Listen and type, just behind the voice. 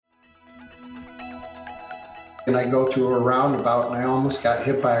And I go through a roundabout and I almost got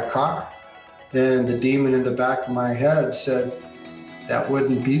hit by a car. And the demon in the back of my head said, that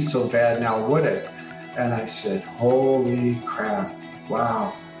wouldn't be so bad now, would it? And I said, holy crap,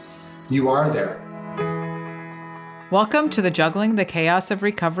 wow, you are there. Welcome to the Juggling the Chaos of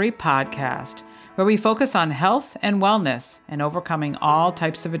Recovery podcast, where we focus on health and wellness and overcoming all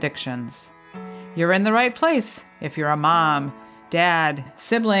types of addictions. You're in the right place if you're a mom, dad,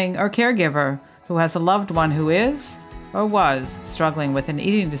 sibling, or caregiver who has a loved one who is or was struggling with an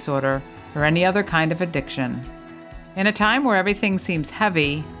eating disorder or any other kind of addiction. In a time where everything seems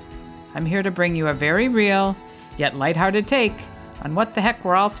heavy, I'm here to bring you a very real, yet lighthearted take on what the heck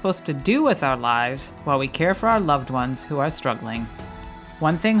we're all supposed to do with our lives while we care for our loved ones who are struggling.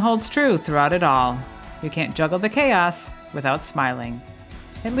 One thing holds true throughout it all. You can't juggle the chaos without smiling.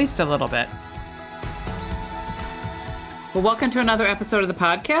 At least a little bit. Well, welcome to another episode of the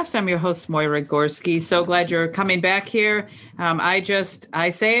podcast. I'm your host, Moira Gorski. So glad you're coming back here. I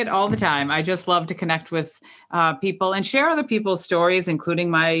say it all the time. I just love to connect with people and share other people's stories, including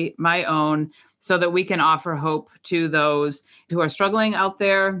my own, so that we can offer hope to those who are struggling out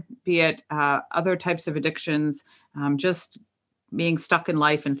there, be it other types of addictions, just being stuck in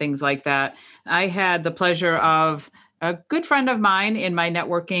life and things like that. I had the pleasure of a good friend of mine in my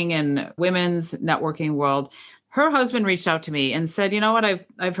networking and women's networking world. Her husband reached out to me and said, you know what,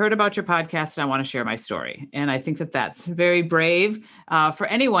 I've heard about your podcast and I want to share my story. And I think that that's very brave for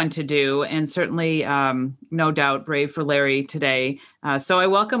anyone to do, and certainly no doubt brave for Larry today. So I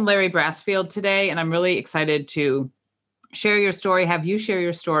welcome Larry Brassfield today, and I'm really excited to share your story, have you share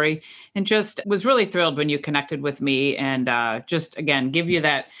your story, and just was really thrilled when you connected with me, and just, again, give you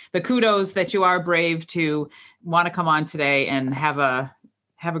the kudos that you are brave to want to come on today and have a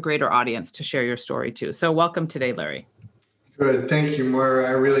greater audience to share your story too. So welcome today, Larry. Good. Thank you, Moira.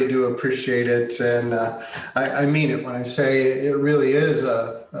 I really do appreciate it. And I mean it when I say it really is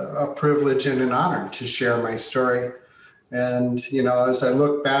a privilege and an honor to share my story. And, you know, as I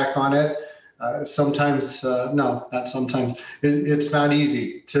look back on it, it's not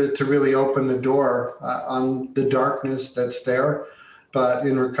easy to really open the door on the darkness that's there. But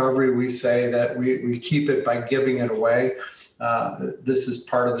in recovery, we say that we keep it by giving it away. This is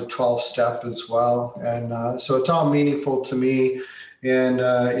part of the 12-step as well. And so it's all meaningful to me. And,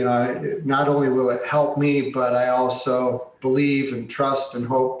 not only will it help me, but I also believe and trust and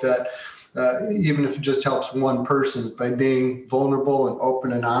hope that even if it just helps one person by being vulnerable and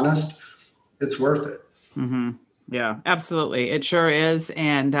open and honest, it's worth it. Mm-hmm. Yeah, absolutely. It sure is.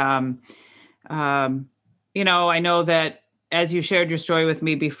 And, I know that as you shared your story with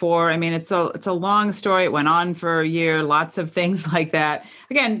me before, I mean, it's a long story. It went on for a year, lots of things like that.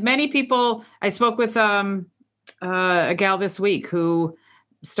 Again, many people, I spoke with a gal this week who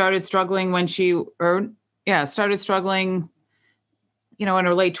started struggling in her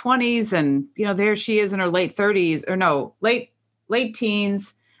late 20s, and, there she is in her late 30s, or no, late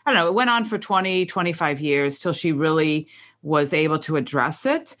teens. I don't know, it went on for 20, 25 years till she really was able to address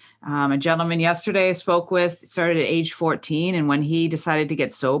it. A gentleman yesterday I spoke with started at age 14. And when he decided to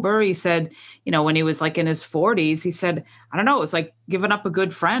get sober, he said, when he was like in his 40s, he said, I don't know, it was like giving up a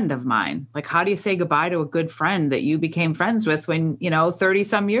good friend of mine. Like, how do you say goodbye to a good friend that you became friends with when, 30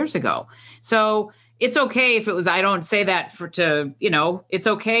 some years ago? So it's okay if it was, I don't say that it's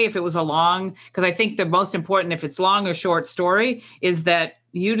okay if it was because I think the most important, if it's long or short story, is that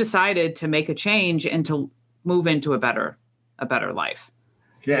you decided to make a change and to move into a better life.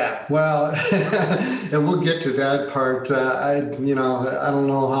 Yeah, well, and we'll get to that part. I don't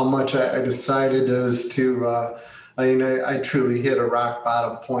know how much I decided as to, I truly hit a rock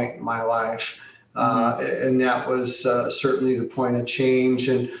bottom point in my life. And that was certainly the point of change.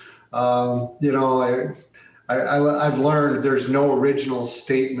 And, I've learned there's no original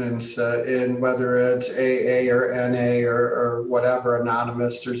statements in whether it's AA or NA or whatever,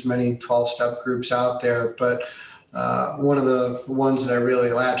 anonymous. There's many 12-step groups out there, but one of the ones that I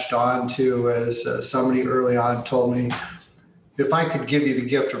really latched on to is somebody early on told me, if I could give you the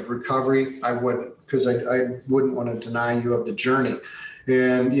gift of recovery, I wouldn't, because I wouldn't want to deny you of the journey.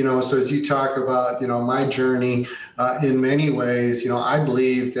 And, so as you talk about, my journey, in many ways, I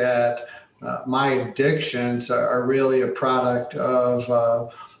believe that my addictions are really a product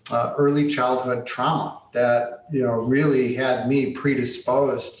of early childhood trauma that, really had me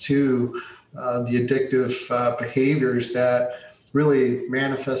predisposed to the addictive behaviors that really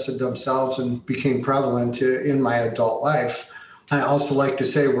manifested themselves and became prevalent in my adult life. I also like to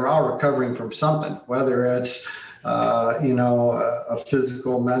say we're all recovering from something, whether it's a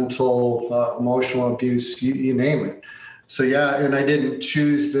physical, mental, emotional abuse, you name it. So yeah, and I didn't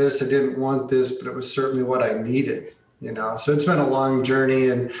choose this, I didn't want this, but it was certainly what I needed. So it's been a long journey,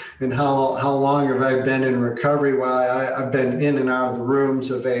 and how long have I been in recovery? Well, I've been in and out of the rooms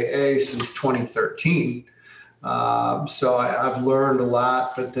of AA since 2013. So I've learned a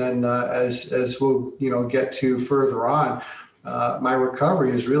lot, but then as we'll get to further on, my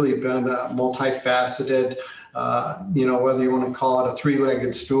recovery has really been multifaceted. Whether you want to call it a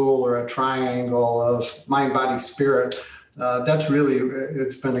three-legged stool or a triangle of mind, body, spirit.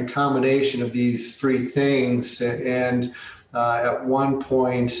 It's been a combination of these three things. And at one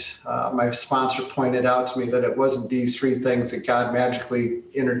point, my sponsor pointed out to me that it wasn't these three things, that God magically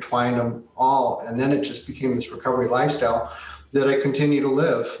intertwined them all. And then it just became this recovery lifestyle that I continue to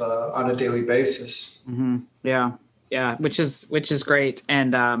live on a daily basis. Mm-hmm. Yeah. Which is great.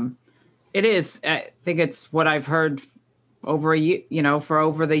 And it is, I think it's what I've heard over a year, for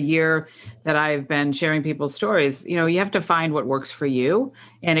over the year that I've been sharing people's stories. You have to find what works for you.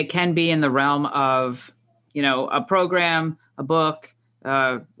 And it can be in the realm of, a program, a book,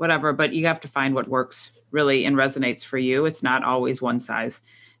 whatever, but you have to find what works really and resonates for you. It's not always one size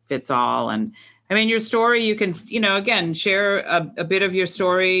fits all. And I mean, your story, you can, again, share a bit of your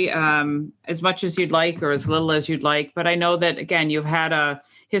story as much as you'd like or as little as you'd like. But I know that, again, you've had a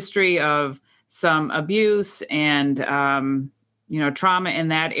history of some abuse and, trauma in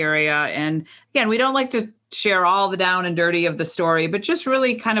that area. And again, we don't like to share all the down and dirty of the story, but just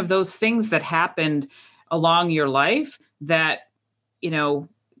really kind of those things that happened along your life that,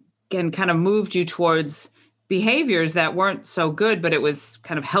 can kind of moved you towards behaviors that weren't so good, but it was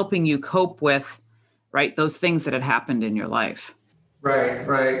kind of helping you cope with, right, those things that had happened in your life.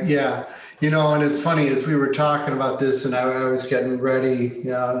 Right. Yeah. And it's funny, as we were talking about this and I was getting ready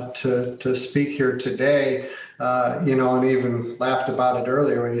to speak here today, and even laughed about it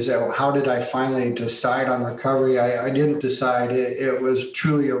earlier when you said, well, how did I finally decide on recovery? I didn't decide. It was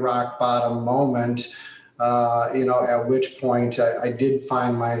truly a rock bottom moment, at which point I did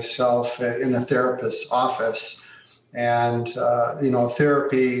find myself in a therapist's office. And,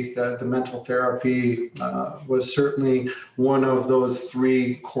 therapy, the mental therapy was certainly one of those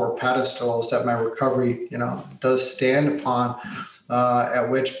three core pedestals that my recovery, does stand upon, at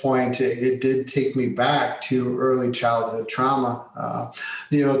which point it did take me back to early childhood trauma.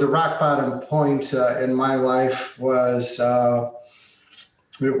 The rock bottom point in my life was,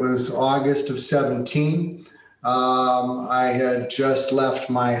 it was August of 17. I had just left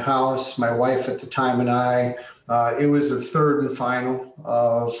my house, my wife at the time and I. It was the third and final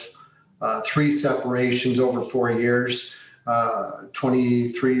of three separations over 4 years,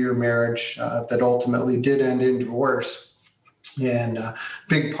 23-year marriage that ultimately did end in divorce. And a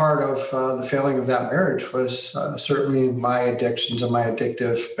big part of the failing of that marriage was certainly my addictions and my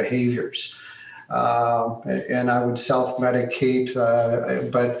addictive behaviors. And I would self-medicate,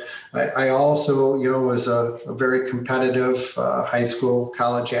 but I also, was a very competitive high school,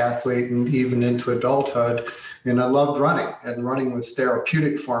 college athlete, and even into adulthood. And I loved running, and running was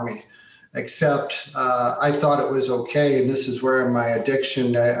therapeutic for me, except I thought it was okay. And this is where my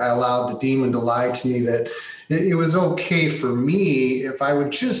addiction, I allowed the demon to lie to me that it was okay for me if I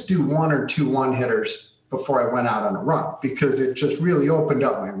would just do one or two one-hitters before I went out on a run, because it just really opened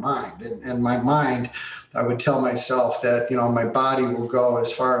up my mind. And my mind, I would tell myself that, my body will go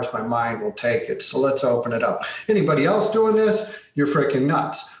as far as my mind will take it. So let's open it up. Anybody else doing this, you're freaking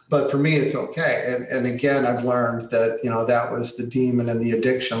nuts. But for me, it's okay. And again, I've learned that, that was the demon and the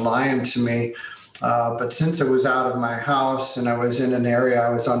addiction lying to me. But since I was out of my house and I was in an area I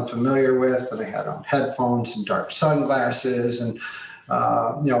was unfamiliar with, and I had on headphones and dark sunglasses, and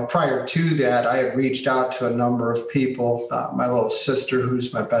prior to that, I had reached out to a number of people. My little sister,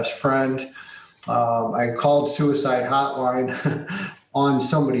 who's my best friend, I called suicide hotline on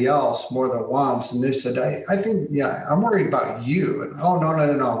somebody else more than once, and they said, I think, I'm worried about you. And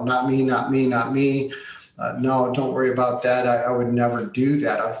no, not me. No, don't worry about that. I would never do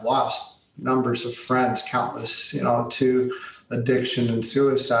that. I've lost numbers of friends, countless, to addiction and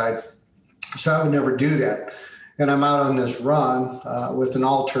suicide. So I would never do that. And I'm out on this run with an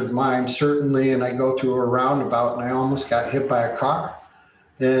altered mind, certainly, and I go through a roundabout and I almost got hit by a car.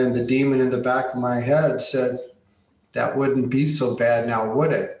 And the demon in the back of my head said, that wouldn't be so bad now,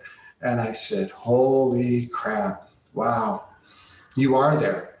 would it? And I said, holy crap, wow, you are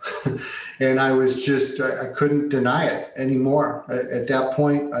there. And I was just, I couldn't deny it anymore. At that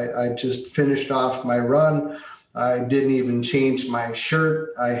point, I just finished off my run. I didn't even change my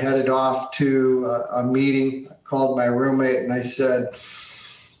shirt. I headed off to a meeting. I called my roommate and I said,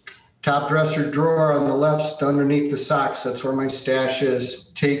 top dresser drawer on the left underneath the socks. That's where my stash is.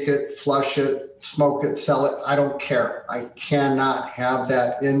 Take it, flush it, smoke it, sell it. I don't care. I cannot have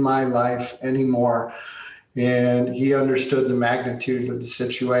that in my life anymore. And he understood the magnitude of the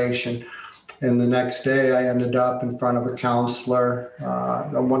situation. And the next day I ended up in front of a counselor,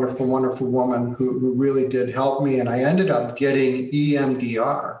 a wonderful, wonderful woman who really did help me. And I ended up getting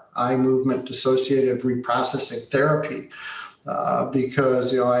EMDR, eye movement dissociative reprocessing therapy,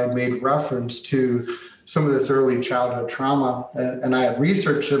 because, I had made reference to some of this early childhood trauma, and I had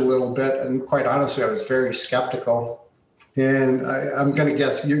researched it a little bit. And quite honestly, I was very skeptical. And I'm going to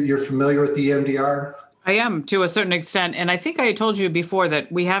guess you're familiar with the EMDR? I am, to a certain extent. And I think I told you before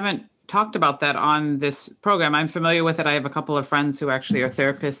that we haven't talked about that on this program. I'm familiar with it. I have a couple of friends who actually are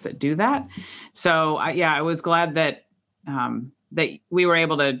therapists that do that. So I was glad that that we were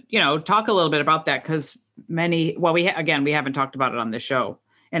able to, talk a little bit about that, because we haven't talked about it on this show,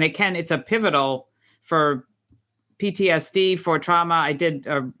 and it's a pivotal for PTSD, for trauma. I did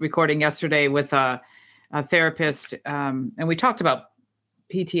a recording yesterday with a therapist, and we talked about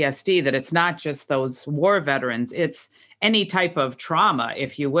PTSD, that it's not just those war veterans, it's any type of trauma,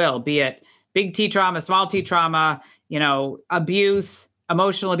 if you will, be it big T trauma, small T trauma, abuse,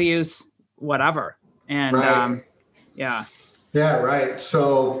 emotional abuse, whatever. And right. Yeah, right.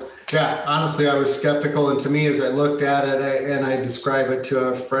 So, honestly, I was skeptical. And to me, as I looked at it and I describe it to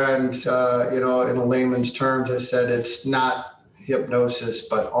a friend, in a layman's terms, I said, it's not hypnosis,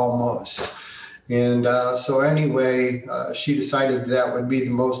 but almost. And so anyway, she decided that would be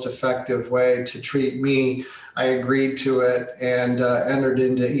the most effective way to treat me. I agreed to it and entered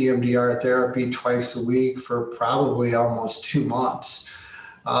into EMDR therapy twice a week for probably almost 2 months.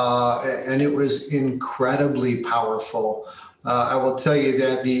 And it was incredibly powerful. I will tell you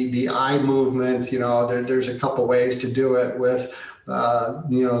that the eye movement, there's a couple ways to do it with,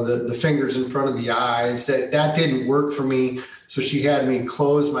 the fingers in front of the eyes. That didn't work for me. So she had me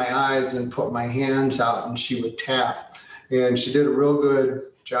close my eyes and put my hands out, and she would tap. And she did a real good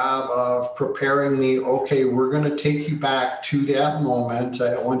job of preparing me. Okay, we're going to take you back to that moment.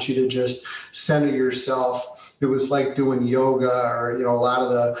 I want you to just center yourself. It was like doing yoga or, a lot of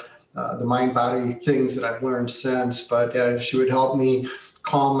the mind-body things that I've learned since. But she would help me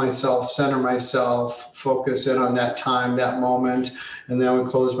calm myself, center myself, focus in on that time, that moment. And then I would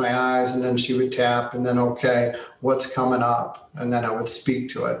close my eyes, and then she would tap, and then, okay, what's coming up? And then I would speak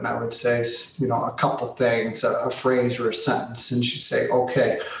to it, and I would say, a couple things, a phrase or a sentence. And she'd say,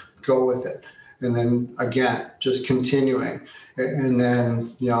 okay, go with it. And then again, just continuing. And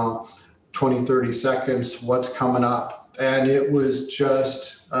then, 20, 30 seconds, what's coming up? And it was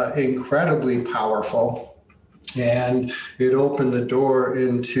just incredibly powerful. And it opened the door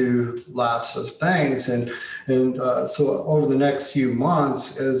into lots of things. And so over the next few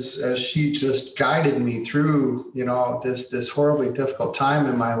months, as she just guided me through, this horribly difficult time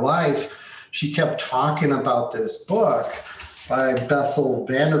in my life, she kept talking about this book by Bessel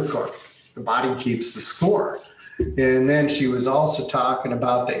van der Kolk, The Body Keeps the Score. And then she was also talking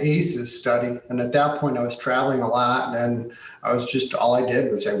about the ACEs study. And at that point, I was traveling a lot, and I was just, all I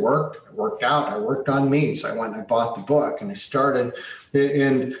did was I worked out, I worked on me. So I went and I bought the book, and I started.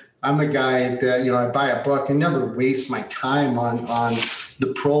 And I'm the guy that, I buy a book and never waste my time on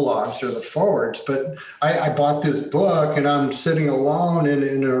the prologues or the forwards. But I bought this book, and I'm sitting alone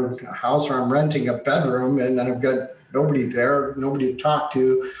in a house where I'm renting a bedroom, and then I've got nobody there, nobody to talk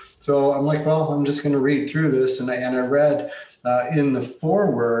to. So I'm like, well, I'm just going to read through this. And I read in the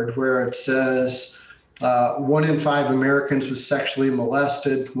foreword where it says, 1 in 5 Americans was sexually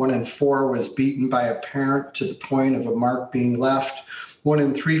molested. 1 in 4 was beaten by a parent to the point of a mark being left. 1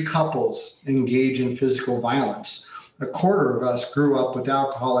 in 3 couples engage in physical violence. 1/4 of us grew up with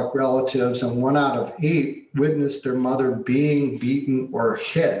alcoholic relatives, and 1 out of 8 witnessed their mother being beaten or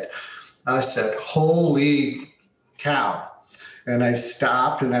hit. I said, holy cow. And I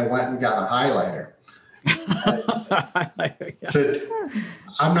stopped and I went and got a highlighter. I said,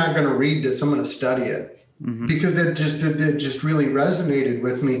 I'm not going to read this. I'm going to study it. Mm-hmm. Because it just really resonated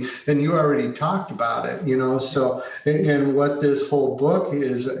with me. And you already talked about it, so, and what this whole book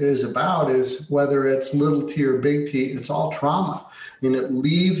is about is whether it's little T or big T, it's all trauma, and it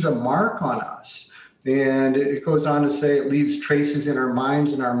leaves a mark on us. And it goes on to say it leaves traces in our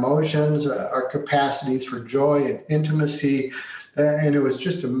minds and our emotions, our capacities for joy and intimacy. And it was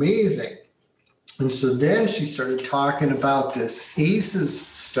just amazing. And so then she started talking about this ACEs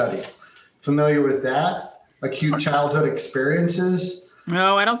study. Familiar with that? Acute childhood experiences?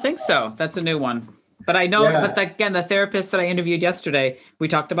 No, I don't think so. That's a new one. But I know, but again, the therapist that I interviewed yesterday, we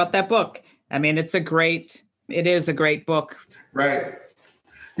talked about that book. I mean, it is a great book. Right.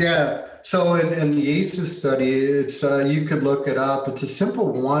 Yeah. So in the ACEs study, it's you could look it up. It's a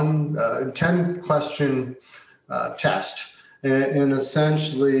simple 10 question test, and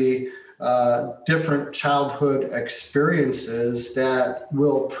essentially different childhood experiences that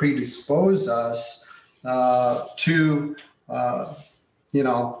will predispose us to you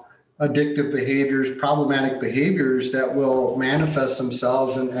know, addictive behaviors, problematic behaviors that will manifest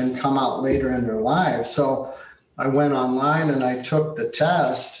themselves and come out later in their lives. So I went online and I took the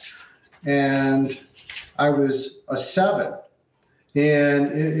test, and I was a 7.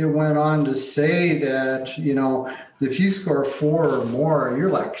 And it went on to say that, if you score 4 or more, you're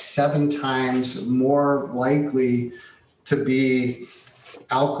like 7 times more likely to be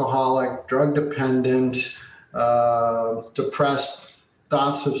alcoholic, drug dependent, depressed,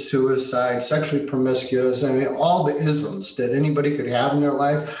 thoughts of suicide, sexually promiscuous. I mean, all the isms that anybody could have in their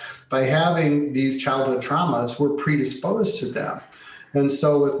life. By having these childhood traumas, we're predisposed to them. And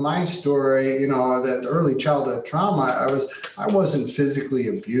so with my story, that early childhood trauma, I wasn't physically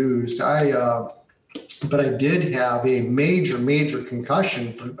abused. But I did have a major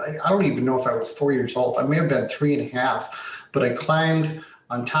concussion. I don't even know if I was 4 years old. I may have been 3.5, but I climbed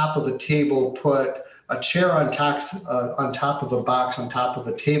on top of a table, put a chair on top of a box on top of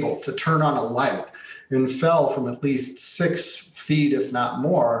a table to turn on a light, and fell from at least 6 feet, if not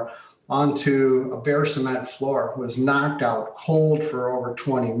more, onto a bare cement floor. Was knocked out cold for over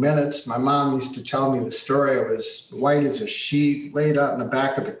 20 minutes. My mom used to tell me the story. I was white as a sheet, laid out in the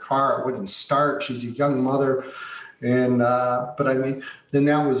back of the car. It wouldn't start. She's a young mother. And, but I mean, then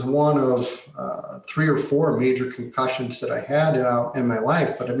that was one of 3 or 4 major concussions that I had in my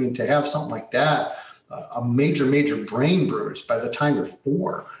life. But I mean, to have something like that, a major brain bruise by the time you're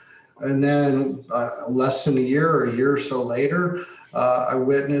 4. And then less than a year or so later, I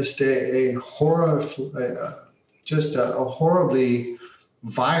witnessed a horribly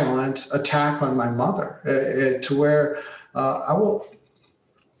violent attack on my mother, to where I will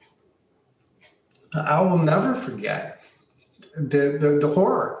never forget the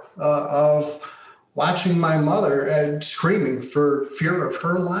horror of watching my mother and screaming for fear of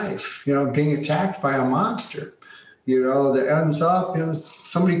her life, being attacked by a monster, that ends up,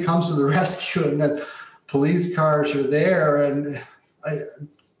 somebody comes to the rescue, and then police cars are there. And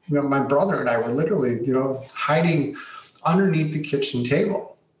my brother and I were literally, hiding underneath the kitchen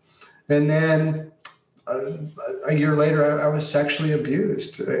table. And then a year later, I was sexually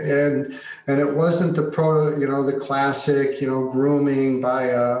abused, and it wasn't the classic, grooming by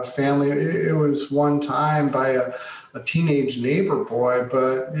a family. It was one time by a teenage neighbor boy,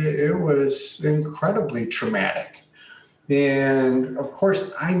 but it was incredibly traumatic. And of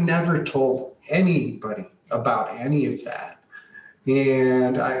course, I never told anybody about any of that.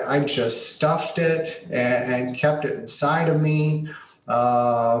 And I just stuffed it and kept it inside of me.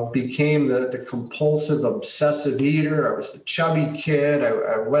 Became the compulsive, obsessive eater. I was the chubby kid.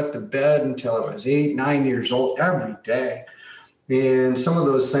 I wet the bed until I was 8, 9 years old every day. And some of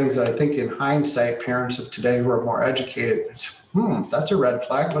those things that I think in hindsight, parents of today who are more educated, that's a red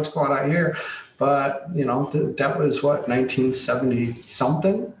flag. What's going on here? But, that was 1970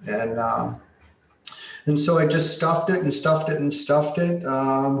 something. And so I just stuffed it.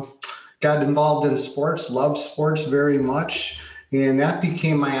 Got involved in sports, loved sports very much. And that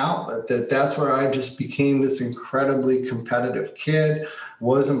became my outlet. That's where I just became this incredibly competitive kid.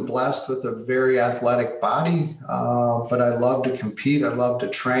 Wasn't blessed with a very athletic body, but I loved to compete. I loved to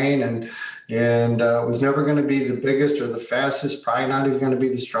train, and was never going to be the biggest or the fastest, probably not even going to be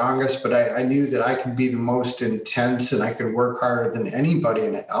the strongest, but I knew that I could be the most intense and I could work harder than anybody.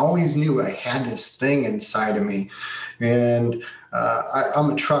 And I always knew I had this thing inside of me. And I'm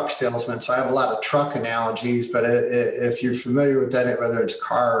a truck salesman, so I have a lot of truck analogies, but if you're familiar with that, whether it's a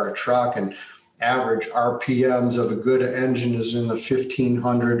car or a truck, and average RPMs of a good engine is in the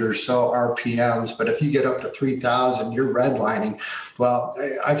 1,500 or so RPMs. But if you get up to 3,000, you're redlining. Well,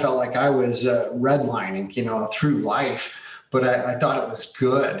 I felt like I was redlining, through life, but I thought it was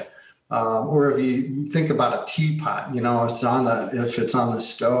good. Or if you think about a teapot, if it's on the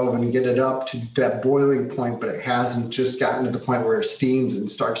stove and you get it up to that boiling point, but it hasn't just gotten to the point where it steams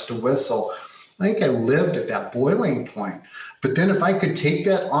and starts to whistle. I think I lived at that boiling point. But then if I could take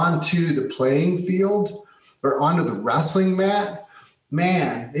that onto the playing field or onto the wrestling mat,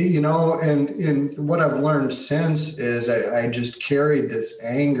 man, and what I've learned since is I just carried this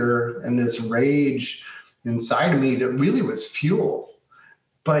anger and this rage inside of me that really was fuel.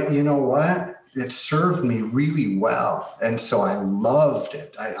 But you know what? It served me really well. And so I loved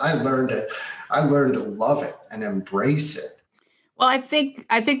it. I learned to love it and embrace it. Well, I think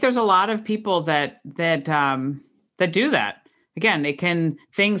there's a lot of people that do that. again,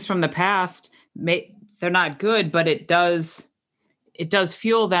 things from the past, they're not good, but it does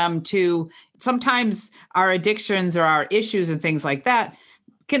fuel them to, sometimes our addictions or our issues and things like that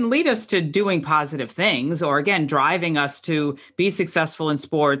can lead us to doing positive things, or again, driving us to be successful in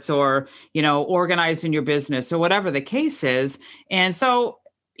sports, or, organized in your business, or whatever the case is. And so,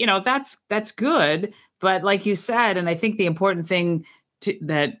 that's good. But like you said, and I think the important thing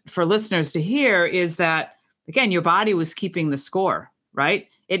that for listeners to hear is that, again, your body was keeping the score, right?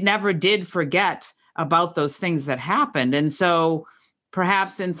 It never did forget about those things that happened. And so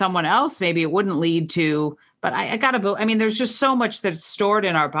perhaps in someone else, maybe it wouldn't lead to, but there's just so much that's stored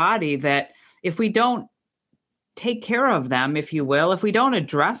in our body that if we don't take care of them, if you will, if we don't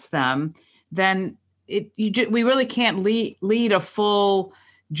address them, then we really can't lead a full,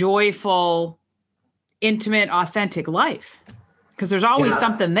 joyful, intimate, authentic life, because there's always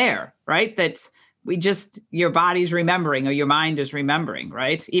something there, right? Your body's remembering, or your mind is remembering,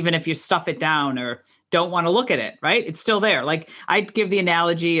 right? Even if you stuff it down or don't want to look at it, right? It's still there. Like I give the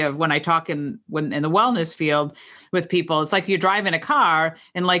analogy of when I talk in the wellness field with people, it's like you're driving a car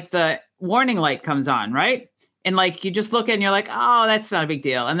and like the warning light comes on, right? And like, you just look at it and you're like, oh, that's not a big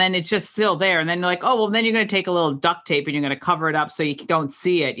deal. And then it's just still there. And then you're like, oh, well, then you're going to take a little duct tape and you're going to cover it up so you don't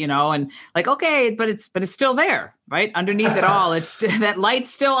see it, and like, okay, but it's still there, right? Underneath it all, that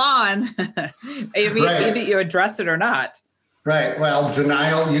light's still on. Either you address it or not. Right. Well,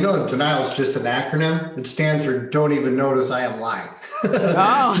 denial, denial is just an acronym. It stands for don't even notice I am lying.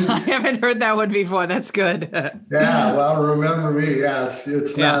 Oh, I haven't heard that one before. That's good. Yeah. Well, remember me. Yeah.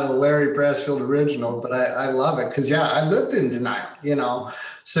 It's not a Larry Brassfield original, but I love it because, I lived in denial,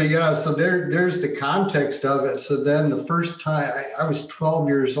 So, so there's the context of it. So then the first time I was 12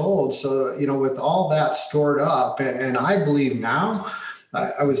 years old. So, with all that stored up, and I believe now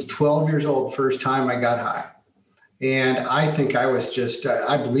I was 12 years old, first time I got high. And I think I was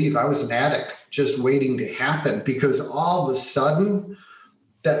I believe I was an addict just waiting to happen, because all of a sudden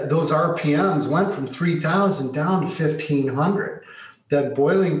those RPMs went from 3,000 down to 1,500. That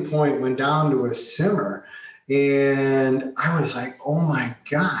boiling point went down to a simmer. And I was like, oh my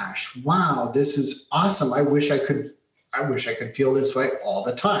gosh, wow, this is awesome. I wish I could feel this way all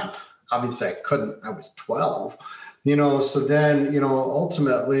the time. Obviously I couldn't. I was 12. So then,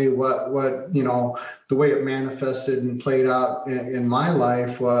 ultimately what, the way it manifested and played out in my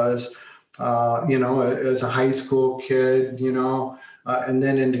life was, as a high school kid, and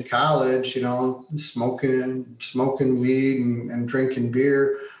then into college, smoking weed and drinking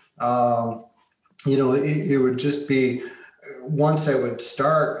beer. It would just be, once I would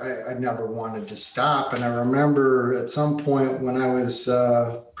start, I never wanted to stop. And I remember at some point when I was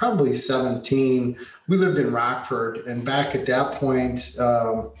probably 17, we lived in Rockford. And back at that point,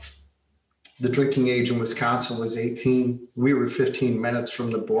 the drinking age in Wisconsin was 18. We were 15 minutes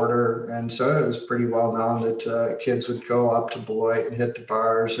from the border. And so it was pretty well known that kids would go up to Beloit and hit the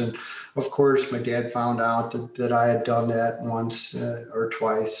bars. And of course, my dad found out that I had done that once or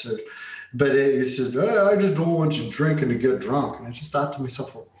twice. But he says, I just don't want you drinking to get drunk. And I just thought to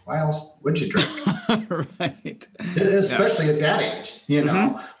myself, well, why else would you drink? Right. Especially at that age,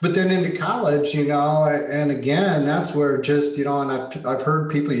 Mm-hmm. But then into college, and again, that's where just, and I've heard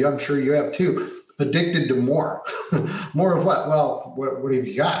people, I'm sure you have too, addicted to more. More of what? Well, what have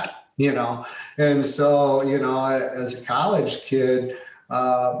you got? And so, as a college kid,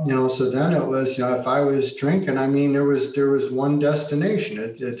 so then it was, if I was drinking, there was one destination.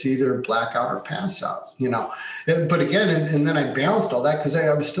 It's either blackout or pass out, but again, and then I balanced all that because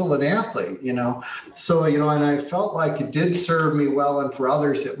I was still an athlete, so, and I felt like it did serve me well, and for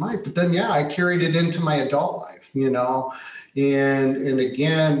others it might, but then, I carried it into my adult life, and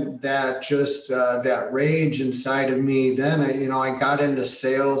again, that just, that rage inside of me, then, I got into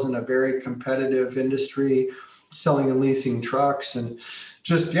sales in a very competitive industry, selling and leasing trucks, and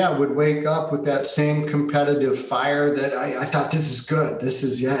just, would wake up with that same competitive fire that I thought, this is good. This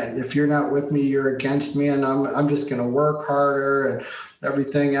is, if you're not with me, you're against me, and I'm just going to work harder and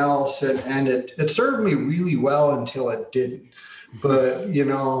everything else. And it served me really well until it didn't. But,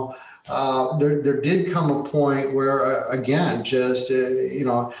 there did come a point where, again, just, end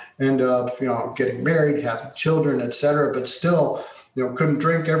up, getting married, having children, et cetera, but still, couldn't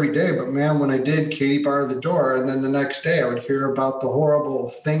drink every day, but man, when I did, Katie barred the door. And then the next day I would hear about the horrible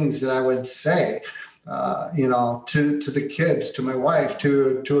things that I would say, to the kids, to my wife,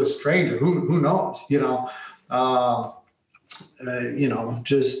 to a stranger, who knows,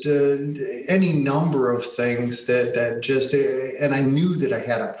 just any number of things that just, and I knew that I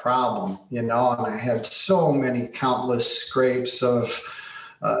had a problem, and I had so many countless scrapes of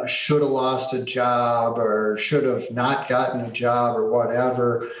should have lost a job or should have not gotten a job or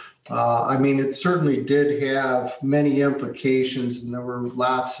whatever. I mean, it certainly did have many implications, and there were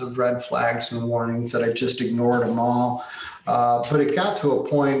lots of red flags and warnings that I just ignored them all. But it got to a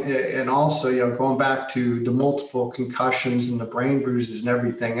point, and also, going back to the multiple concussions and the brain bruises and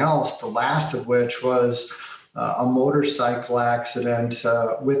everything else, the last of which was a motorcycle accident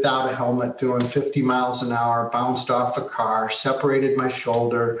without a helmet, doing 50 miles an hour, bounced off a car, separated my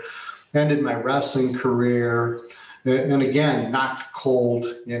shoulder, ended my wrestling career. And again, knocked cold,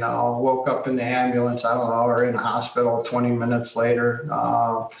 woke up in the ambulance, I don't know, or in a hospital 20 minutes later.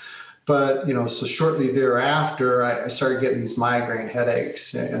 But so shortly thereafter, I started getting these migraine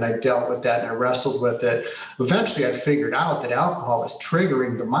headaches, and I dealt with that and I wrestled with it. Eventually, I figured out that alcohol was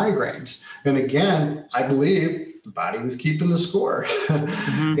triggering the migraines. And again, I believe the body was keeping the score.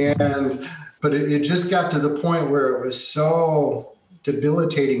 Mm-hmm. But it just got to the point where it was so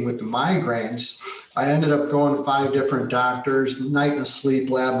debilitating with the migraines. I ended up going to 5 different doctors, night and a sleep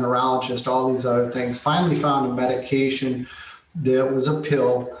lab, neurologist, all these other things. Finally found a medication that was a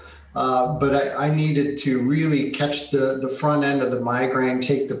pill. But I needed to really catch the front end of the migraine,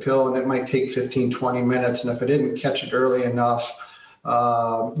 take the pill, and it might take 15, 20 minutes. And if I didn't catch it early enough,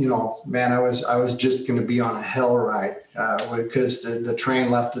 man, I was just going to be on a hell ride because the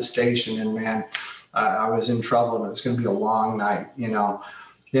train left the station, and man, I was in trouble, and it was going to be a long night,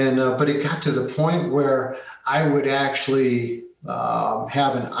 And but it got to the point where I would actually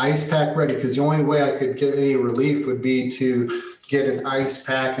have an ice pack ready, because the only way I could get any relief would be to get an ice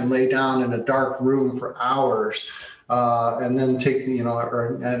pack and lay down in a dark room for hours, and then take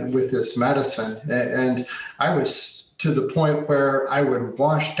and with this medicine. And I was to the point where I would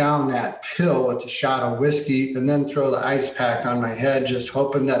wash down that pill with a shot of whiskey and then throw the ice pack on my head, just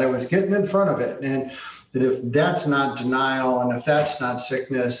hoping that I was getting in front of it. And if that's not denial, and if that's not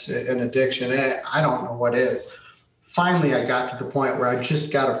sickness and addiction, I don't know what is. Finally, I got to the point where I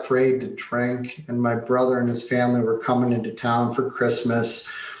just got afraid to drink, and my brother and his family were coming into town for Christmas.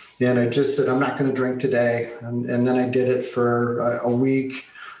 And I just said, I'm not going to drink today. And then I did it for a week.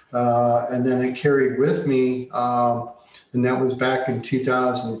 And then it carried with me. And that was back in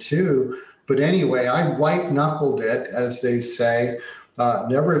 2002. But anyway, I white knuckled it, as they say.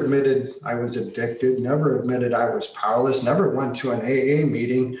 Never admitted I was addicted, never admitted I was powerless, never went to an AA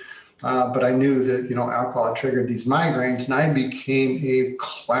meeting. But I knew that, alcohol had triggered these migraines, and I became a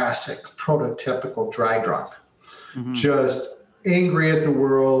classic prototypical dry drunk, just angry at the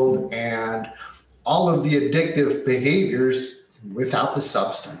world and all of the addictive behaviors without the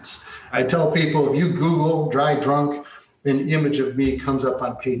substance. I tell people, if you Google dry drunk, an image of me comes up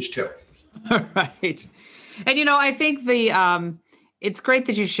on page 2. Right. And, I think it's great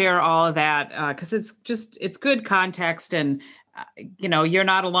that you share all of that, because it's good context, and you're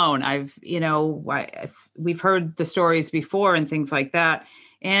not alone. We've heard the stories before and things like that.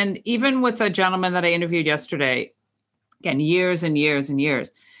 And even with a gentleman that I interviewed yesterday, again, years and years and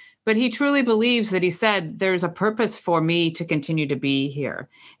years, but he truly believes that he said, there's a purpose for me to continue to be here.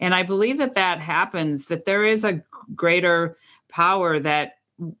 And I believe that happens, that there is a greater power that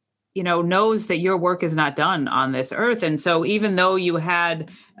knows that your work is not done on this earth. And so even though you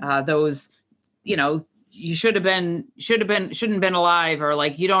had those, you shouldn't have been alive, or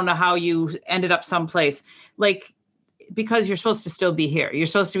like, you don't know how you ended up someplace, like, because you're supposed to still be here. You're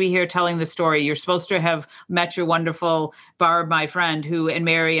supposed to be here telling the story. You're supposed to have met your wonderful Barb, my friend, and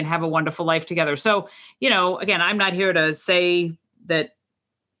Mary, and have a wonderful life together. So, again, I'm not here to say that,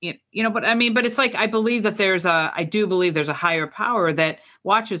 but it's like, I do believe there's a higher power that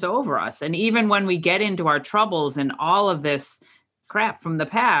watches over us. And even when we get into our troubles and all of this crap from the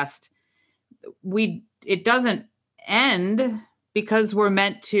past, it doesn't end, because we're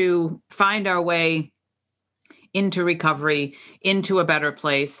meant to find our way into recovery, into a better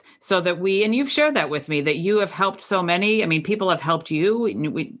place, so that and you've shared that with me, that you have helped so many. I mean, people have helped you,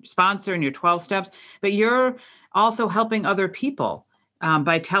 we sponsor in your 12 steps, but you're also helping other people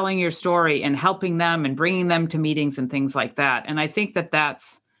by telling your story and helping them and bringing them to meetings and things like that. And I think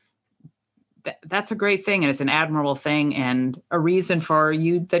that's a great thing, and it's an admirable thing, and a reason for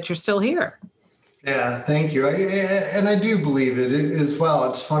you that you're still here. Yeah, thank you. And I do believe it as well.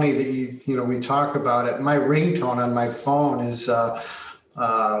 It's funny that we talk about it. My ringtone on my phone is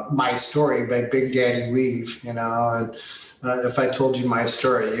My Story by Big Daddy Weave. And if I told you my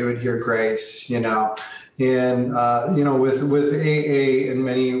story, you would hear Grace. And with AA and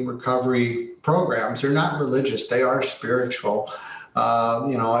many recovery programs, they're not religious; they are spiritual.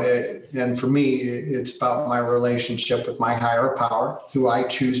 And for me, it's about my relationship with my higher power, who I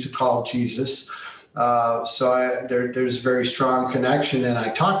choose to call Jesus. There's very strong connection. And I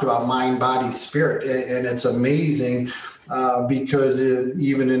talked about mind, body, spirit, and it's amazing because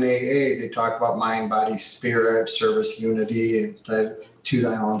even in AA, they talk about mind, body, spirit, service, unity, and to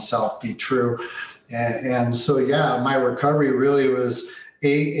thine own self be true. And so, my recovery really was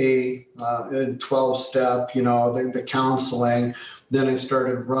AA, 12-step, the counseling. Then I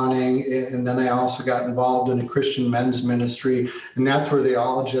started running, and then I also got involved in a Christian men's ministry, and that's where they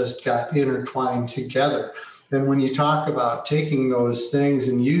all just got intertwined together. And when you talk about taking those things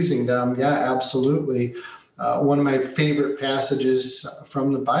and using them, absolutely. One of my favorite passages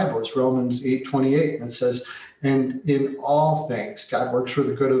from the Bible is Romans 8:28, and it says, "And in all things, God works for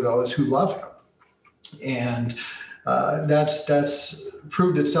the good of those who love Him." And that's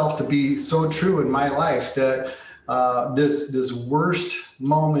proved itself to be so true in my life that this worst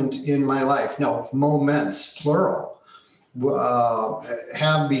moment in my life, moments, plural,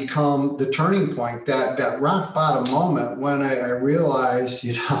 have become the turning point, that rock bottom moment when I realized,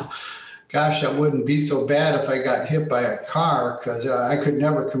 gosh, that wouldn't be so bad if I got hit by a car, because I could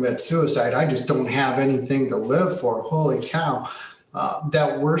never commit suicide. I just don't have anything to live for. Holy cow.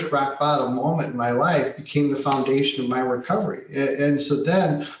 That worst rock bottom moment in my life became the foundation of my recovery. And so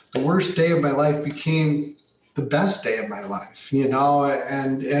then the worst day of my life became the best day of my life,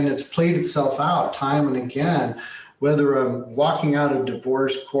 and it's played itself out time and again, whether I'm walking out of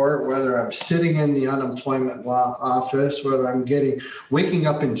divorce court, whether I'm sitting in the unemployment law office, whether I'm waking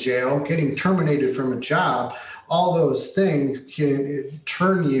up in jail, getting terminated from a job. All those things can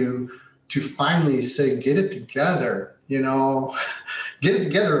turn you to finally say, get it together, get it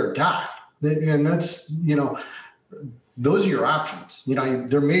together or die. And that's, those are your options.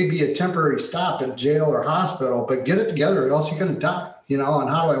 There may be a temporary stop at jail or hospital, but get it together or else you're going to die, and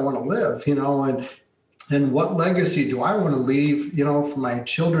how do I want to live, and what legacy do I want to leave, for my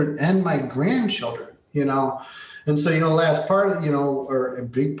children and my grandchildren, And so, last part, or a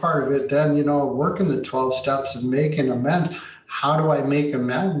big part of it, then, working the 12 steps and making amends. How do I make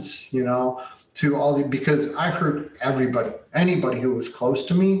amends, to all because I hurt everybody, anybody who was close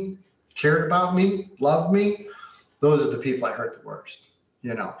to me, cared about me, loved me. Those are the people I hurt the worst,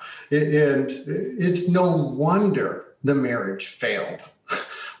 and it's no wonder the marriage failed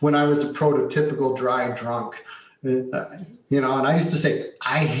when I was a prototypical dry drunk, and I used to say,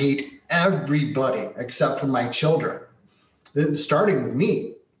 I hate everybody except for my children, starting with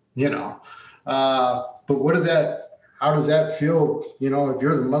me, but how does that feel, if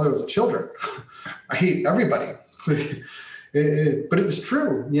you're the mother of the children? I hate everybody. But it was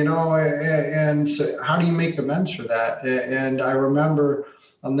true, and so how do you make amends for that? And I remember,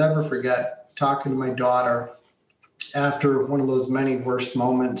 I'll never forget talking to my daughter after one of those many worst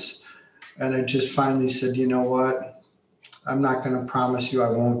moments. And I just finally said, you know what? I'm not going to promise you I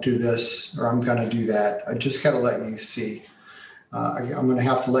won't do this or I'm going to do that. I just got to let you see. I'm going to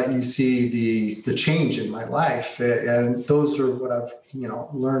have to let you see the change in my life. And those are what I've,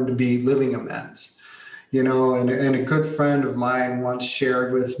 learned to be living amends. And a good friend of mine once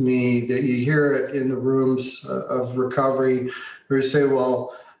shared with me that you hear it in the rooms of recovery, where you say,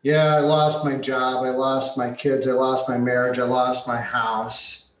 well, I lost my job, I lost my kids, I lost my marriage, I lost my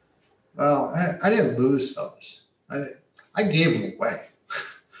house. Well, I didn't lose those. I gave them away.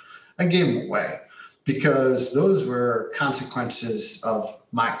 I gave them away because those were consequences of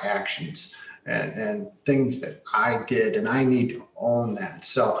my actions and things that I did, and I need to own that.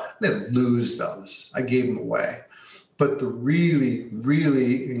 So I didn't lose those. I gave them away. But the really,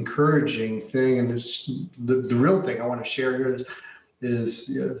 really encouraging thing, and the real thing I want to share here is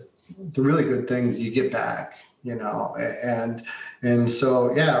the really good things you get back, and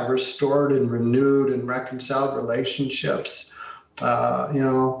so, restored and renewed and reconciled relationships,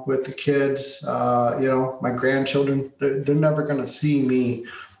 with the kids, my grandchildren, they're never going to see me,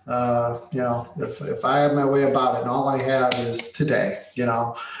 if I have my way about it, and all I have is today, they've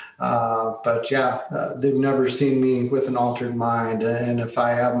never seen me with an altered mind. And if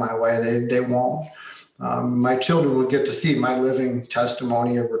I have my way, they won't. My children will get to see my living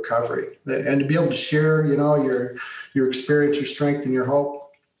testimony of recovery, and to be able to share, your experience, your strength, and your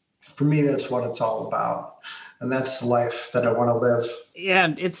hope. For me, that's what it's all about. And that's the life that I want to live.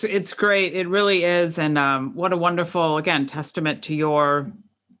 Yeah, it's great. It really is. And what a wonderful, again, testament to your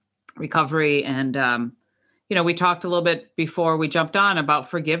recovery. And, we talked a little bit before we jumped on about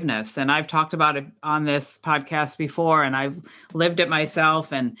forgiveness, and I've talked about it on this podcast before, and I've lived it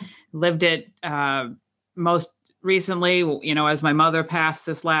myself and lived it most recently, as my mother passed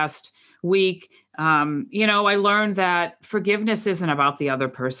this last week. I learned that forgiveness isn't about the other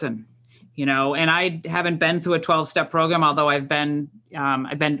person. and I haven't been through a 12-step program, although I've been to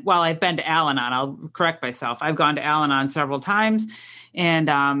Al-Anon. I'll correct myself. I've gone to Al-Anon several times. And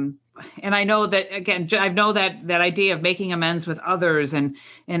I know that, again, I know that idea of making amends with others and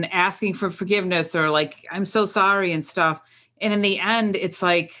asking for forgiveness, or like, I'm so sorry and stuff. And in the end, it's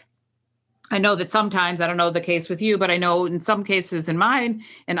like, I know that sometimes, I don't know the case with you, but I know in some cases in mine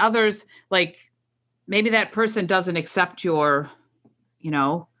and others, like maybe that person doesn't accept your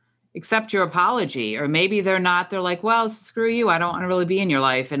apology, or maybe they're like, well, screw you, I don't want to really be in your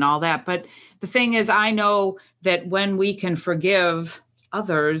life and all that. But the thing is, I know that when we can forgive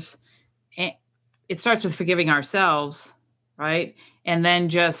others, it starts with forgiving ourselves, right? And then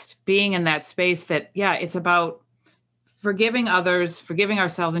just being in that space that, yeah, it's about forgiving others, forgiving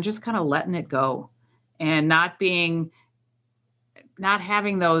ourselves, and just kind of letting it go, and not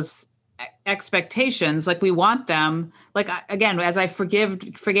having those expectations like we want them. Like, again, as I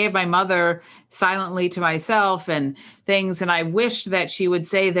forgave my mother silently to myself and things, and I wished that she would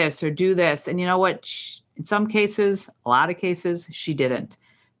say this or do this. And you know what? In some cases, a lot of cases, she didn't.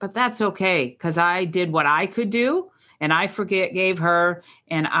 But that's okay, because I did what I could do, and I gave her.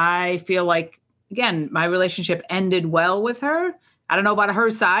 And I feel like, again, my relationship ended well with her. I don't know about her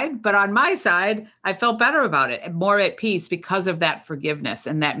side, but on my side, I felt better about it, more at peace because of that forgiveness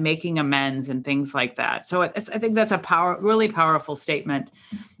and that making amends and things like that. So I think that's really powerful statements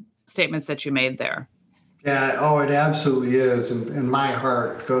that you made there. Yeah, oh, it absolutely is. And my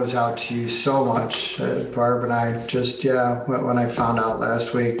heart goes out to you so much, Barb. And I just, when I found out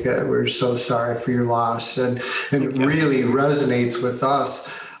last week, we're so sorry for your loss. And it really resonates with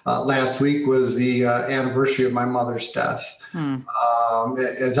us. Last week was the anniversary of my mother's death.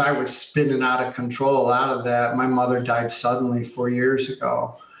 As I was spinning out of control out of that, my mother died suddenly 4 years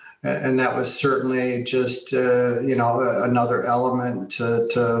ago. And that was certainly just, another element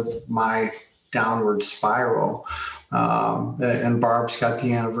to my downward spiral. And Barb's got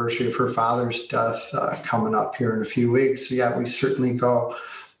the anniversary of her father's death coming up here in a few weeks. So yeah, we certainly go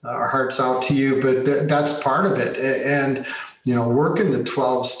our hearts out to you, but that's part of it. And, working the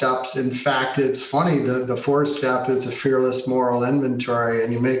 12 steps. In fact, it's funny, the fourth step is a fearless moral inventory,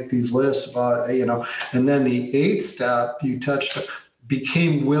 and you make these lists about, and then the eighth step you touched,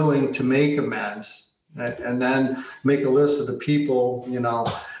 became willing to make amends, and then make a list of the people,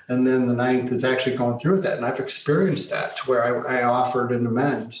 and then the ninth is actually going through with that. And I've experienced that, to where I offered an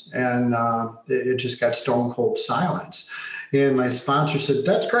amends, and it just got stone cold silence. And my sponsor said,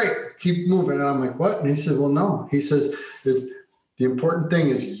 "That's great, keep moving." And I'm like, "What?" And he said, "Well, no." He says, "The important thing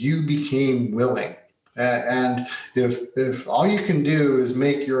is you became willing. And if all you can do is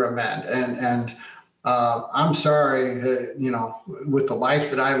make your amend, and I'm sorry, with the life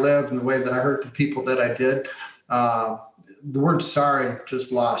that I lived and the way that I hurt the people that I did, the word sorry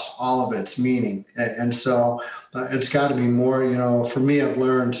just lost all of its meaning. And so it's got to be more, for me, I've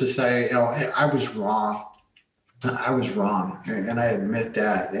learned to say, hey, I was wrong. I was wrong. And I admit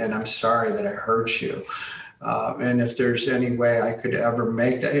that. And I'm sorry that I hurt you. And if there's any way I could ever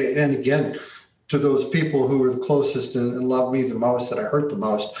make that, and again, to those people who were the closest and loved me the most, that I hurt the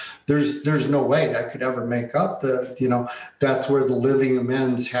most, there's no way I could ever make up that's where the living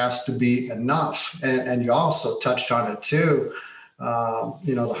amends has to be enough. And you also touched on it too.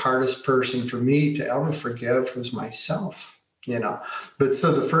 The hardest person for me to ever forgive was myself, but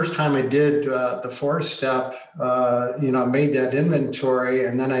so the first time I did the fourth step, I made that inventory,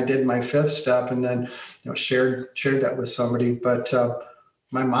 and then I did my fifth step, and then, shared that with somebody, but,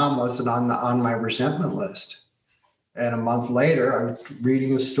 my mom wasn't on my resentment list. And a month later, I was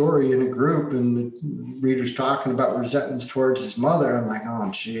reading a story in a group, and the reader's talking about resentments towards his mother. I'm like,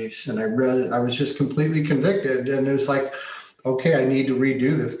 oh, geez. And I was just completely convicted. And it was like, okay, I need to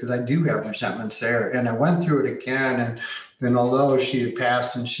redo this because I do have resentments there. And I went through it again. And although she had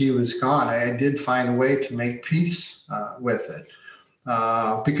passed and she was gone, I did find a way to make peace with it.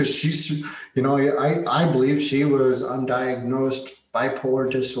 Because she's, I believe she was undiagnosed bipolar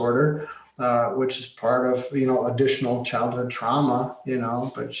disorder, which is part of, additional childhood trauma,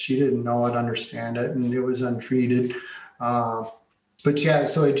 but she didn't know it, understand it, and it was untreated. But yeah,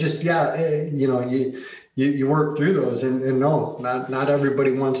 so it just, you work through those, and no, not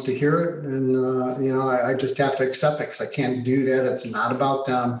everybody wants to hear it. And, I just have to accept it, because I can't do that. It's not about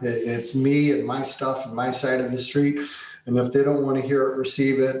them. It's me and my stuff and my side of the street. And if they don't want to hear it,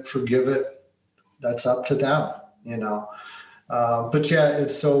 receive it, forgive it, that's up to them, But yeah,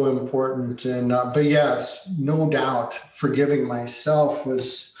 it's so important. And, but yes, no doubt forgiving myself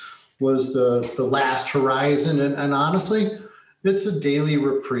was the last horizon. And honestly, It's a daily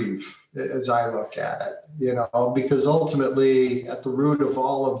reprieve as I look at it, because ultimately at the root of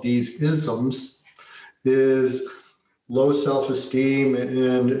all of these isms is low self-esteem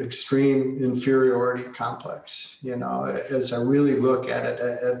and extreme inferiority complex. As I really look at it,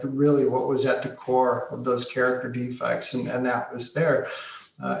 at really what was at the core of those character defects, and that was there.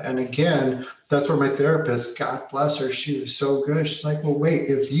 And again, that's where my therapist, God bless her, she was so good. She's like, well, wait,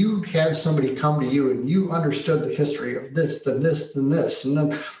 if you had somebody come to you and you understood the history of this, then this, then this, and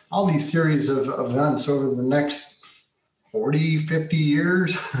then all these series of events over the next 40, 50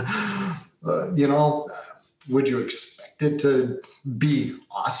 years, would you expect it to be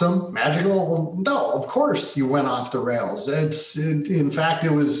awesome, magical? Well, no, of course you went off the rails. In fact,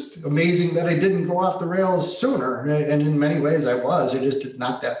 it was amazing that I didn't go off the rails sooner. And in many ways I was, I just did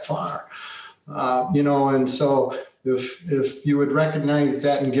not that far. And so if you would recognize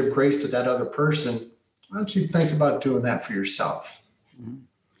that and give grace to that other person, why don't you think about doing that for yourself?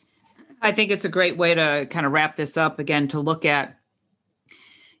 I think it's a great way to kind of wrap this up again, to look at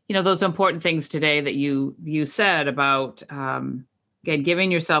those important things today that you said about, again, giving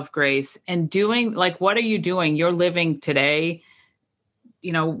yourself grace and doing, like, what are you doing? You're living today.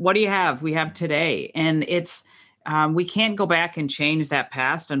 What do you have? We have today. And it's, we can't go back and change that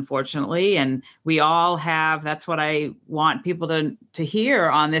past, unfortunately. And we all have, that's what I want people to hear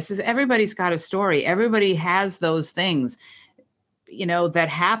on this, is everybody's got a story. Everybody has those things, that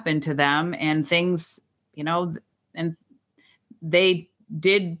happen to them, and things, and they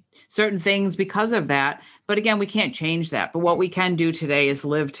did certain things because of that. But again, we can't change that. But what we can do today is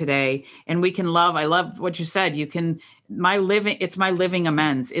live today, and we can love. I love what you said. It's my living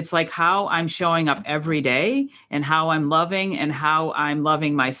amends. It's like how I'm showing up every day and how I'm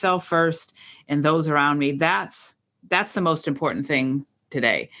loving myself first and those around me. That's the most important thing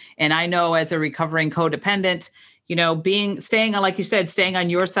today. And I know, as a recovering codependent, staying on, like you said, staying on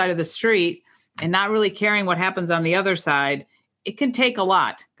your side of the street and not really caring what happens on the other side, it can take a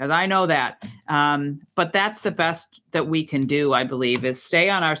lot, because I know that. But that's the best that we can do, I believe, is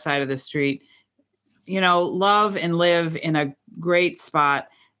stay on our side of the street, love and live in a great spot,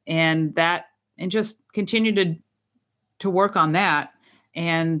 and just continue to work on that.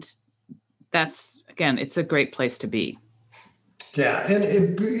 And that's, again, it's a great place to be. Yeah. And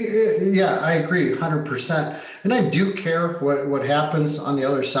I agree 100%. And I do care what happens on the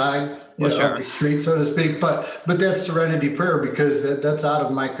other side of the street, so to speak. But that's serenity prayer, because that's out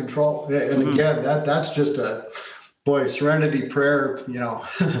of my control. And again, that's just serenity prayer,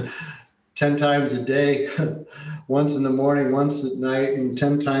 10 times a day, once in the morning, once at night, and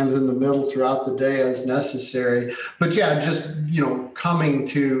 10 times in the middle throughout the day as necessary. But just, coming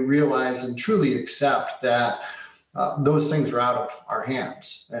to realize and truly accept that those things are out of our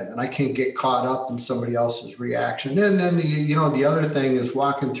hands, and I can't get caught up in somebody else's reaction. And then the other thing is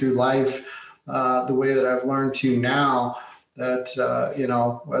walking through life the way that I've learned to now, that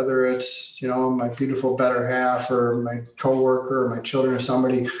whether it's my beautiful better half or my coworker or my children or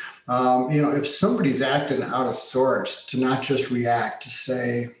somebody, if somebody's acting out of sorts, to not just react, to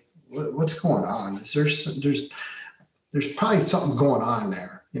say, what's going on? There's probably something going on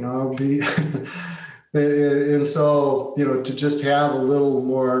there, And so, to just have a little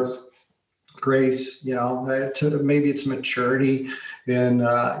more grace, maybe it's maturity, and,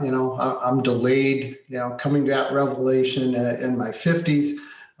 I'm delayed, coming to that revelation in my 50s.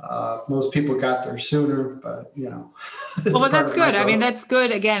 Most people got there sooner, but, well, that's good. I mean, that's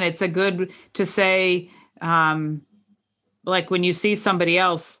good. Again, it's a good to say, like when you see somebody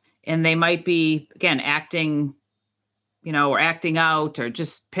else and they might be, again, acting or acting out or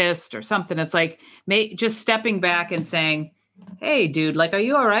just pissed or something. It's like just stepping back and saying, hey, dude, like, are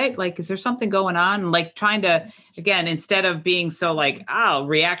you all right? Like, is there something going on? Like trying to, again, instead of being so like,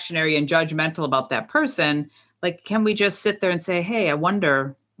 reactionary and judgmental about that person, like, can we just sit there and say, hey, I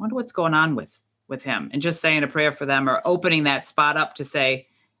wonder what's going on with him, and just saying a prayer for them, or opening that spot up to say,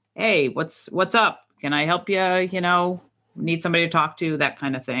 hey, what's up? Can I help you? Need somebody to talk to, that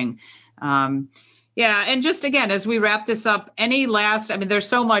kind of thing. Yeah. And just, again, as we wrap this up, there's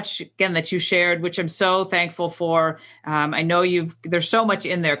so much, again, that you shared, which I'm so thankful for. I know there's so much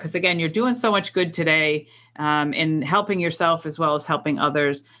in there, because, again, you're doing so much good today, in helping yourself as well as helping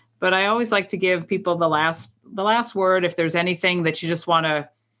others. But I always like to give people the last word, if there's anything that you just want to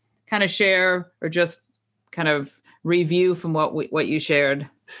kind of share, or just kind of review from what you shared.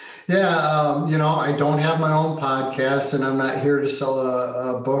 Yeah, I don't have my own podcast, and I'm not here to sell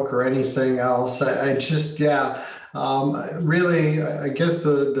a book or anything else. I just, really, I guess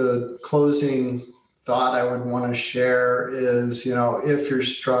the closing thought I would want to share is, if you're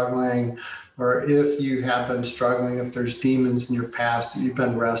struggling, or if you have been struggling, if there's demons in your past that you've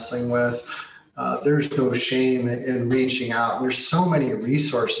been wrestling with, there's no shame in reaching out. And there's so many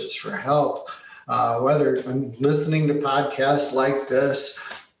resources for help, whether I'm listening to podcasts like this,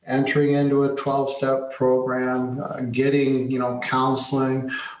 entering into a 12-step program, getting,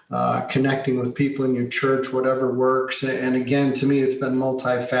 counseling, connecting with people in your church, whatever works. And again, to me, it's been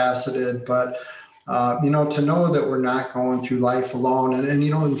multifaceted, but to know that we're not going through life alone.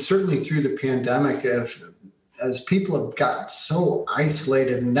 And certainly through the pandemic, as people have gotten so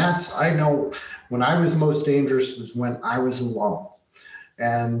isolated, and I know when I was most dangerous was when I was alone.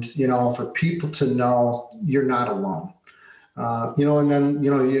 And, for people to know you're not alone. And then,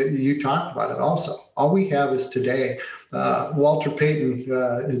 you talked about it also. All we have is today. Walter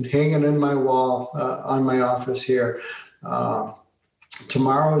Payton hanging in my wall on my office here.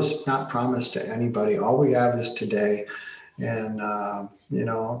 Tomorrow is not promised to anybody. All we have is today. And,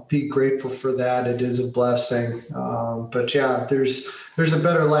 be grateful for that. It is a blessing. But yeah, there's a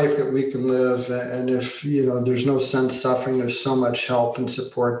better life that we can live. And if, there's no sense suffering, there's so much help and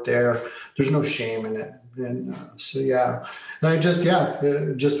support there. There's no shame in it. And and I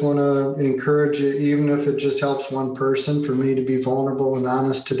just want to encourage you, even if it just helps one person, for me to be vulnerable and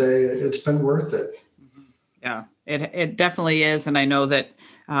honest today. It's been worth it. Yeah, it definitely is. And I know that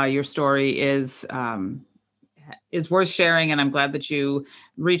your story is worth sharing. And I'm glad that you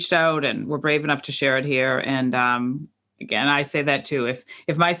reached out and were brave enough to share it here. And again, I say that too.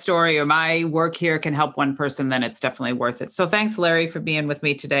 If my story or my work here can help one person, then it's definitely worth it. So thanks, Larry, for being with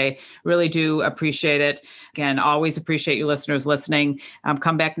me today. Really do appreciate it. Again, always appreciate you listeners listening.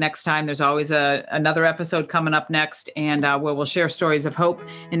 Come back next time. There's always another episode coming up next, and where we'll share stories of hope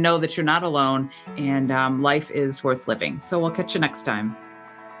and know that you're not alone, and life is worth living. So we'll catch you next time.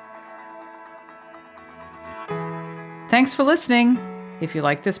 Thanks for listening. If you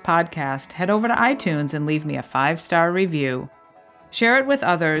like this podcast, head over to iTunes and leave me a 5-star review. Share it with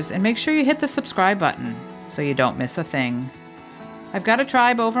others and make sure you hit the subscribe button so you don't miss a thing. I've got a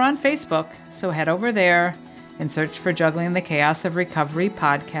tribe over on Facebook, so head over there and search for Juggling the Chaos of Recovery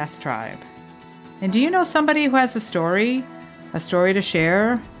Podcast Tribe. And do you know somebody who has a story to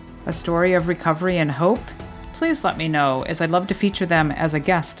share, a story of recovery and hope? Please let me know, as I'd love to feature them as a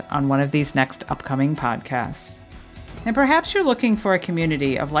guest on one of these next upcoming podcasts. And perhaps you're looking for a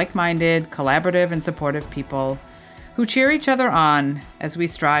community of like-minded, collaborative, and supportive people who cheer each other on as we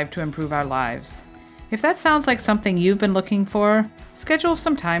strive to improve our lives. If that sounds like something you've been looking for, schedule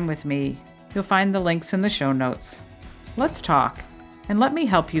some time with me. You'll find the links in the show notes. Let's talk, and let me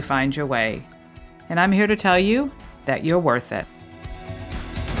help you find your way. And I'm here to tell you that you're worth it.